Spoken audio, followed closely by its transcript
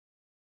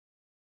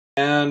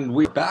And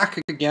we're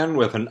back again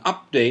with an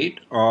update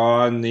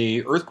on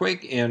the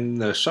earthquake in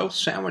the South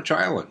Sandwich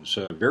Islands.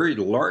 A very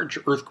large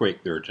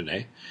earthquake there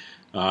today.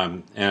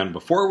 And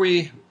before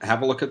we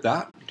have a look at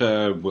that,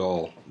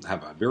 we'll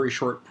have a very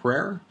short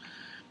prayer.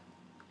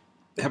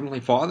 Heavenly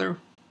Father,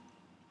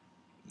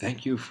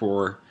 thank you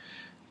for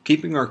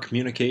keeping our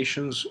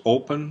communications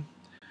open,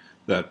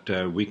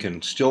 that we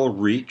can still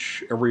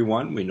reach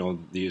everyone. We know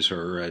these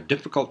are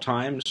difficult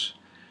times,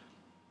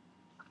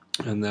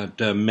 and that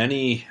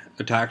many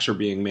attacks are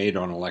being made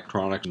on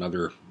electronics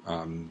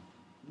and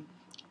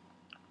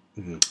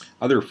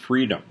other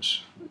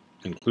freedoms,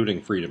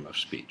 including freedom of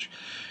speech.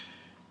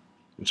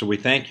 And so we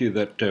thank you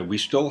that we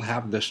still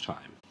have this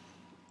time.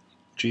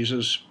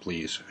 Jesus,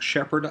 please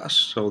shepherd us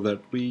so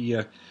that we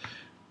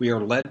are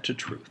led to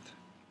truth.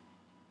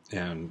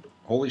 And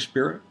Holy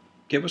Spirit,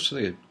 give us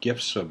the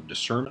gifts of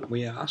discernment,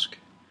 we ask.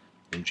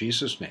 In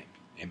Jesus' name,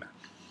 amen.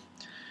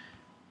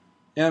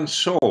 And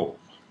so,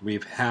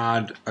 we've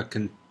had a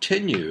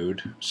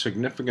continued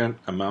significant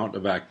amount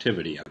of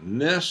activity,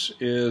 and this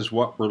is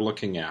what we're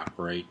looking at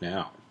right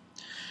now.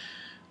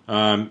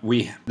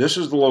 This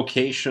is the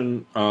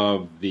location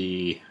of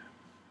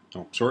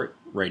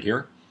right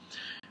here.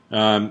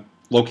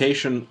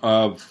 Location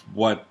of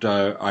what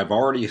I've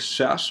already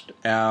assessed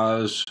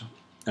as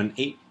an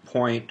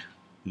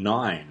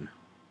 8.9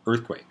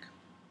 earthquake.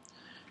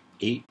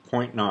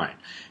 8.9.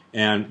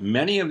 And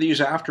many of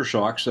these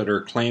aftershocks that are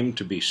claimed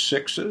to be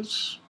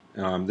 6s,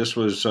 this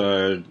was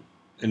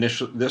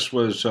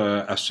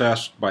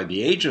assessed by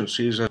the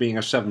agencies as being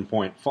a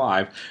 7.5,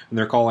 and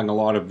they're calling a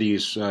lot of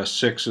these 6s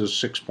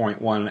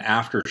 6.1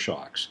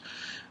 aftershocks.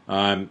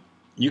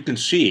 You can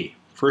see,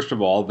 first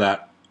of all,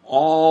 that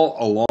all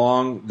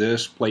along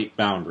this plate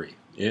boundary,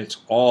 it's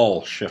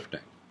all shifting.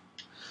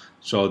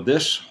 So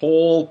this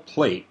whole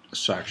plate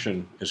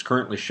section is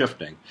currently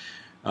shifting.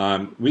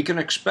 We can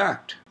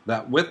expect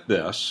that with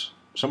this,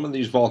 some of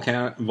these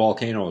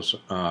volcanoes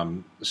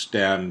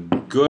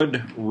stand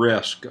good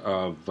risk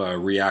of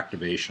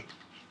reactivation.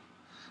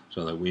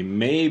 So that we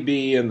may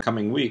be, in the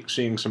coming weeks,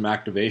 seeing some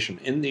activation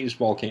in these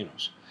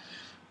volcanoes.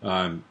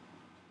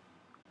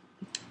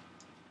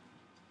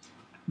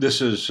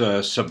 This is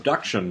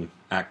subduction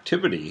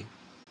activity,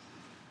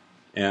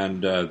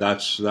 and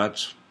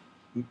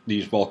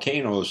these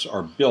volcanoes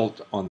are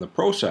built on the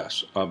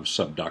process of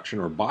subduction,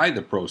 or by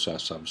the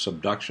process of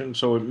subduction,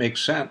 so it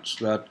makes sense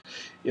that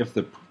if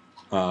the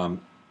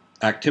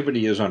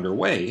activity is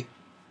underway,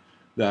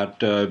 that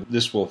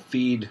this will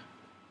feed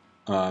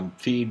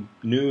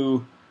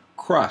new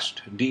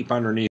crust deep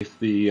underneath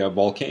the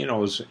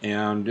volcanoes,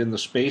 and in the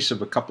space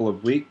of a couple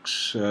of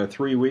weeks,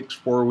 3 weeks,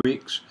 4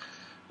 weeks,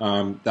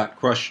 that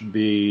crust should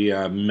be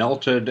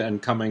melted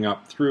and coming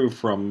up through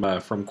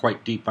from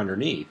quite deep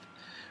underneath.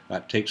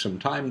 That takes some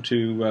time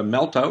to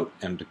melt out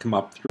and to come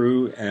up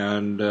through,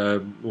 and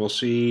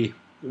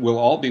we'll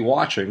all be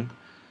watching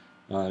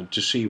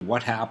to see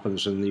what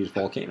happens in these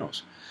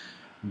volcanoes.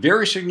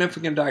 Very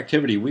significant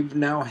activity. We've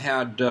now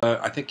had,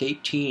 I think,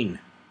 18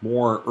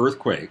 more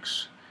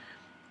earthquakes,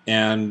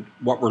 and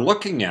what we're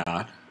looking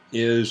at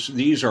is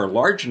these are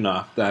large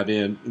enough that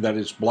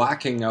it's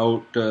blacking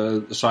out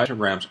the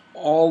seismograms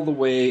all the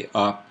way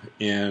up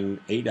in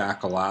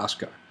Adak,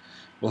 Alaska.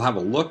 We'll have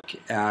a look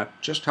at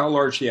just how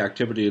large the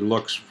activity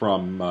looks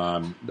from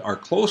our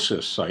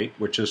closest site,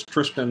 which is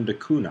Tristan da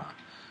Cunha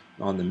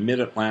on the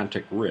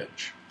Mid-Atlantic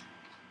Ridge.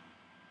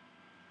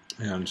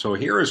 And so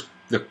here is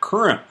the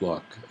current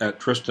look at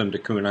Tristan da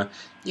Cunha.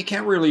 You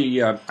can't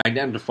really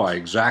identify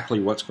exactly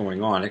what's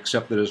going on,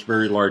 except that it's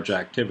very large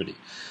activity.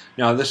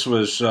 Now, this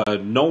was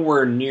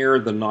nowhere near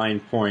the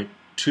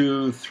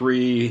 9.2,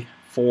 3,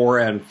 4,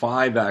 and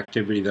 5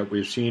 activity that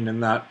we've seen in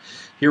that.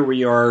 Here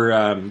we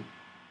are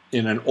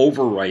in an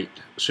overwrite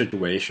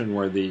situation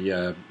where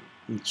the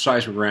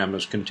seismogram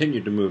has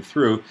continued to move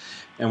through,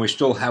 and we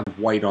still have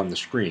white on the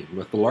screen.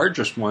 With the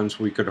largest ones,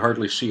 we could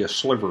hardly see a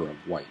sliver of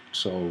white.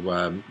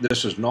 So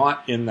this is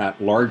not in that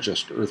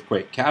largest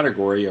earthquake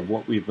category of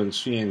what we've been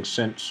seeing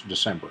since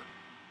December,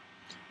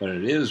 but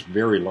it is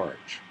very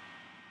large.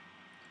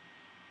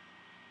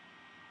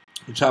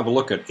 Let's have a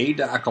look at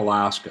Adak,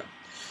 Alaska.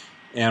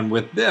 And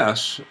with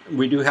this,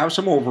 we do have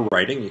some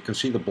overwriting. You can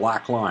see the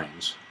black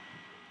lines.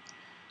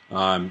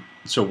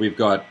 So we've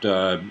got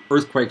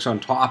earthquakes on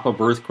top of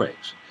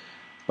earthquakes.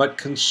 But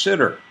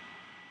consider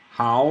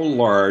how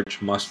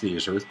large must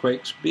these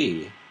earthquakes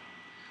be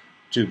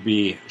to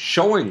be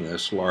showing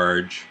this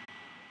large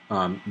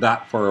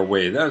that far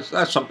away.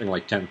 That's something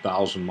like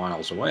 10,000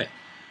 miles away.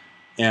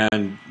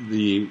 And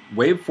the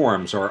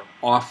waveforms are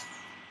off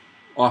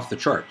the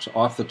charts,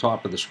 off the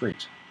top of the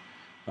screens.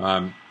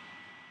 That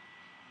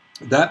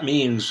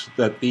means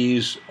that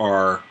these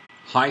are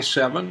high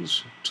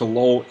 7s to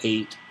low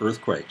 8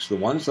 earthquakes. The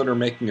ones that are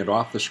making it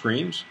off the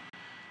screens,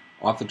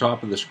 off the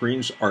top of the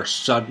screens, are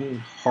sudden,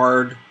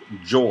 hard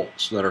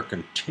jolts that are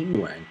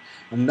continuing,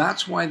 and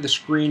that's why the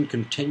screen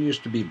continues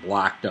to be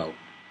blacked out.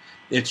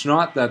 It's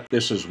not that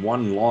this is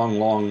one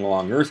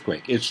long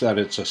earthquake. It's that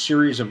it's a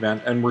series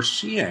event, and we're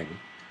seeing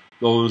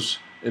those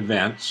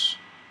events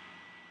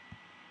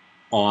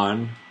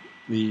on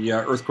the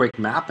earthquake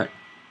mapping.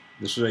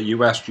 This is a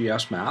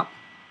USGS map,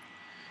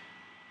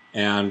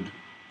 and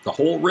the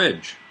whole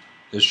ridge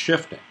is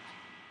shifting.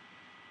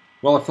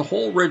 Well, if the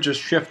whole ridge is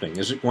shifting,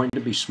 is it going to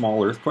be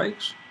small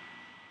earthquakes?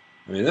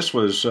 I mean, this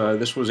was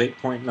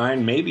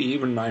 8.9, maybe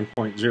even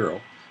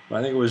 9.0, but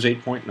I think it was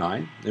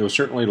 8.9. It was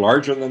certainly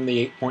larger than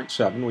the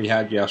 8.7 we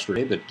had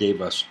yesterday that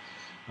gave us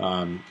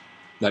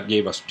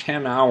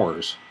 10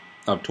 hours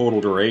of total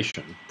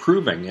duration,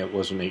 proving it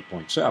was an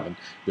 8.7.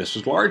 This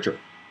is larger.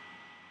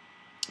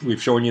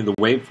 We've shown you the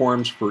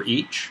waveforms for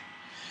each,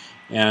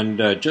 and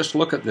just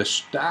look at this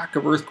stack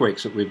of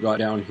earthquakes that we've got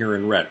down here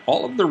in red.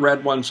 All of the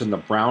red ones and the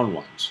brown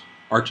ones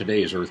are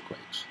today's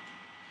earthquakes.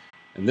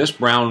 And this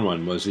brown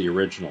one was the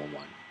original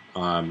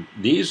one.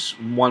 These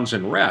ones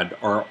in red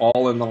are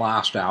all in the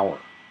last hour.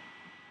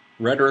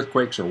 Red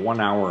earthquakes are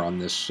 1 hour on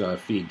this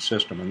feed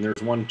system, and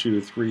there's 1,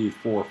 2, 3,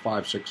 4,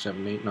 5, 6,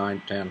 7, 8,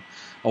 9, 10,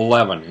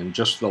 11 in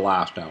just the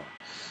last hour.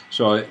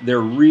 So they're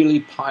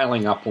really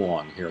piling up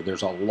along here.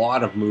 There's a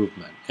lot of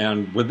movement.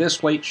 And with this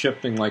plate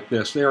shifting like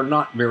this, they are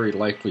not very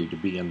likely to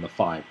be in the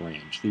 5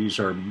 range. These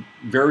are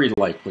very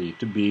likely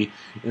to be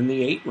in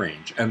the 8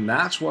 range. And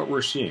that's what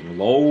we're seeing.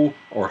 Low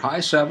or high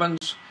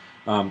 7s,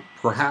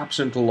 perhaps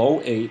into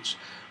low 8s,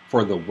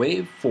 for the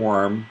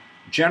waveform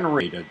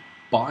generated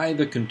by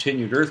the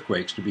continued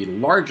earthquakes to be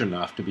large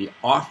enough to be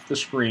off the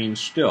screen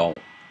still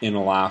in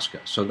Alaska.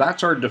 So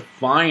that's our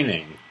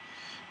defining.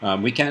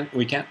 We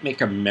can't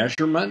make a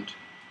measurement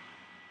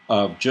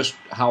of just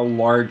how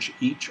large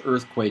each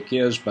earthquake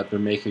is, but they're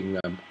making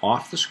them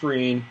off the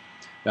screen.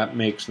 That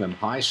makes them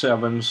high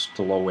 7s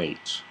to low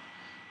 8s.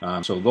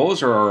 So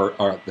those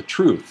are the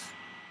truth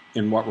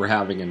in what we're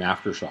having in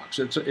aftershocks.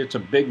 It's a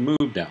big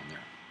move down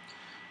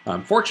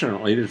there.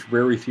 Fortunately, there's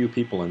very few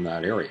people in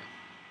that area.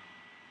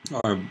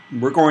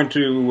 We're going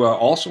to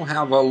also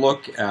have a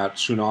look at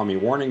tsunami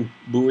warning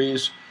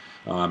buoys.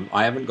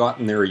 I haven't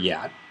gotten there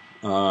yet.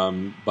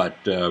 But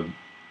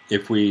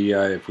if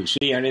we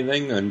see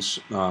anything and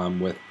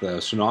with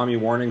tsunami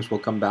warnings, we'll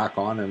come back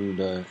on and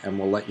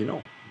we'll let you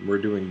know. We're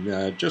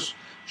doing just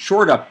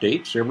short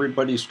updates.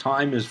 Everybody's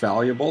time is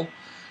valuable,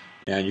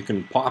 and you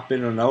can pop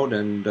in and out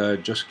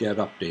and just get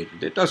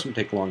updated. It doesn't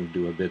take long to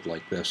do a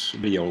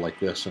video like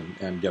this,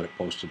 and get it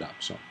posted up.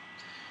 So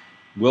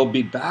we'll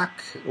be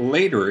back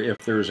later if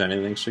there's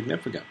anything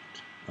significant.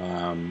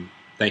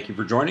 Thank you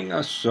for joining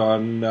us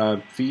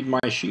on Feed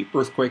My Sheep,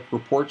 Earthquake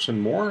Reports,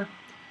 and more.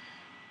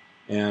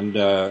 And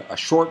a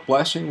short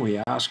blessing.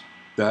 We ask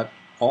that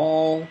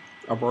all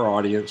of our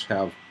audience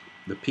have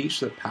the peace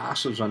that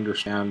passes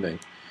understanding,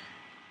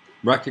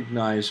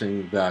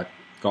 recognizing that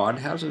God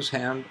has His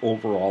hand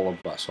over all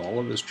of us. All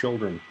of His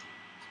children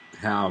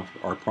have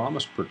our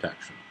promised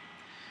protection.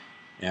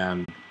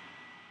 And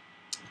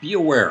be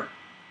aware,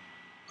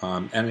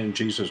 and in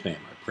Jesus' name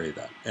I pray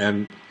that,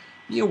 and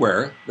be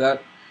aware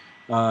that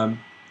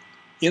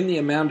in the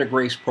Amanda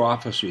Grace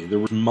prophecy, there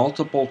was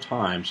multiple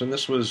times, and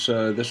this was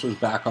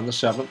back on the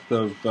 7th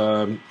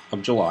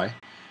of July.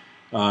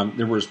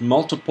 There was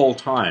multiple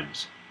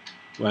times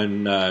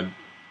when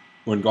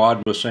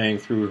God was saying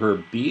through her,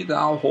 "Be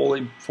thou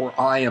holy, for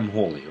I am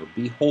holy," or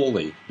 "Be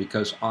holy,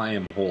 because I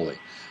am holy."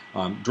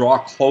 Draw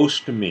close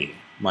to me,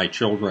 my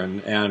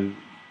children, and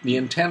the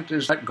intent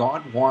is that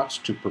God wants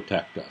to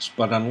protect us,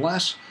 but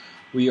unless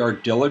we are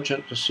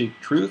diligent to seek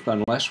truth,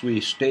 unless we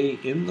stay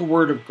in the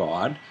Word of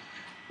God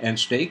and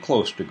stay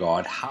close to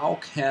God, how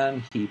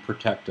can He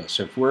protect us?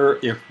 If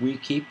we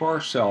keep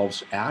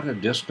ourselves at a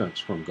distance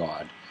from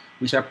God,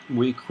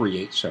 we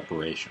create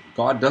separation.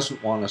 God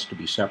doesn't want us to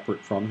be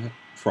separate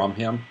from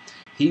Him.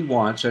 He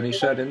wants, and He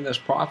said in this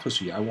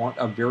prophecy, "I want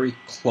a very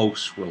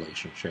close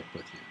relationship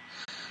with you."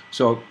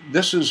 So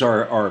this is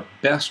our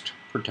best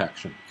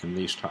protection in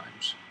these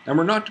times. And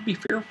we're not to be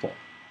fearful.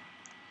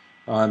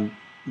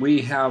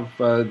 We have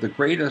the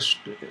greatest,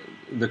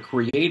 the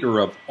creator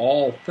of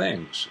all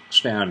things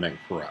standing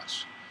for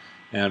us.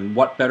 And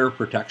what better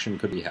protection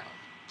could we have?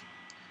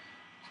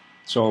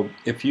 So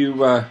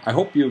I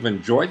hope you've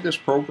enjoyed this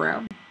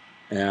program,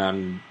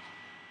 and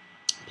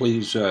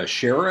please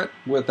share it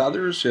with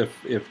others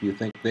if you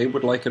think they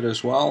would like it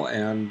as well,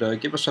 and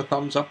give us a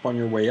thumbs up on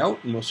your way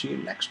out, and we'll see you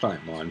next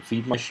time on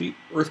Feed My Sheep,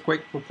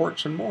 Earthquake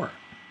Reports, and more.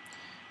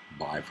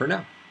 Bye for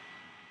now.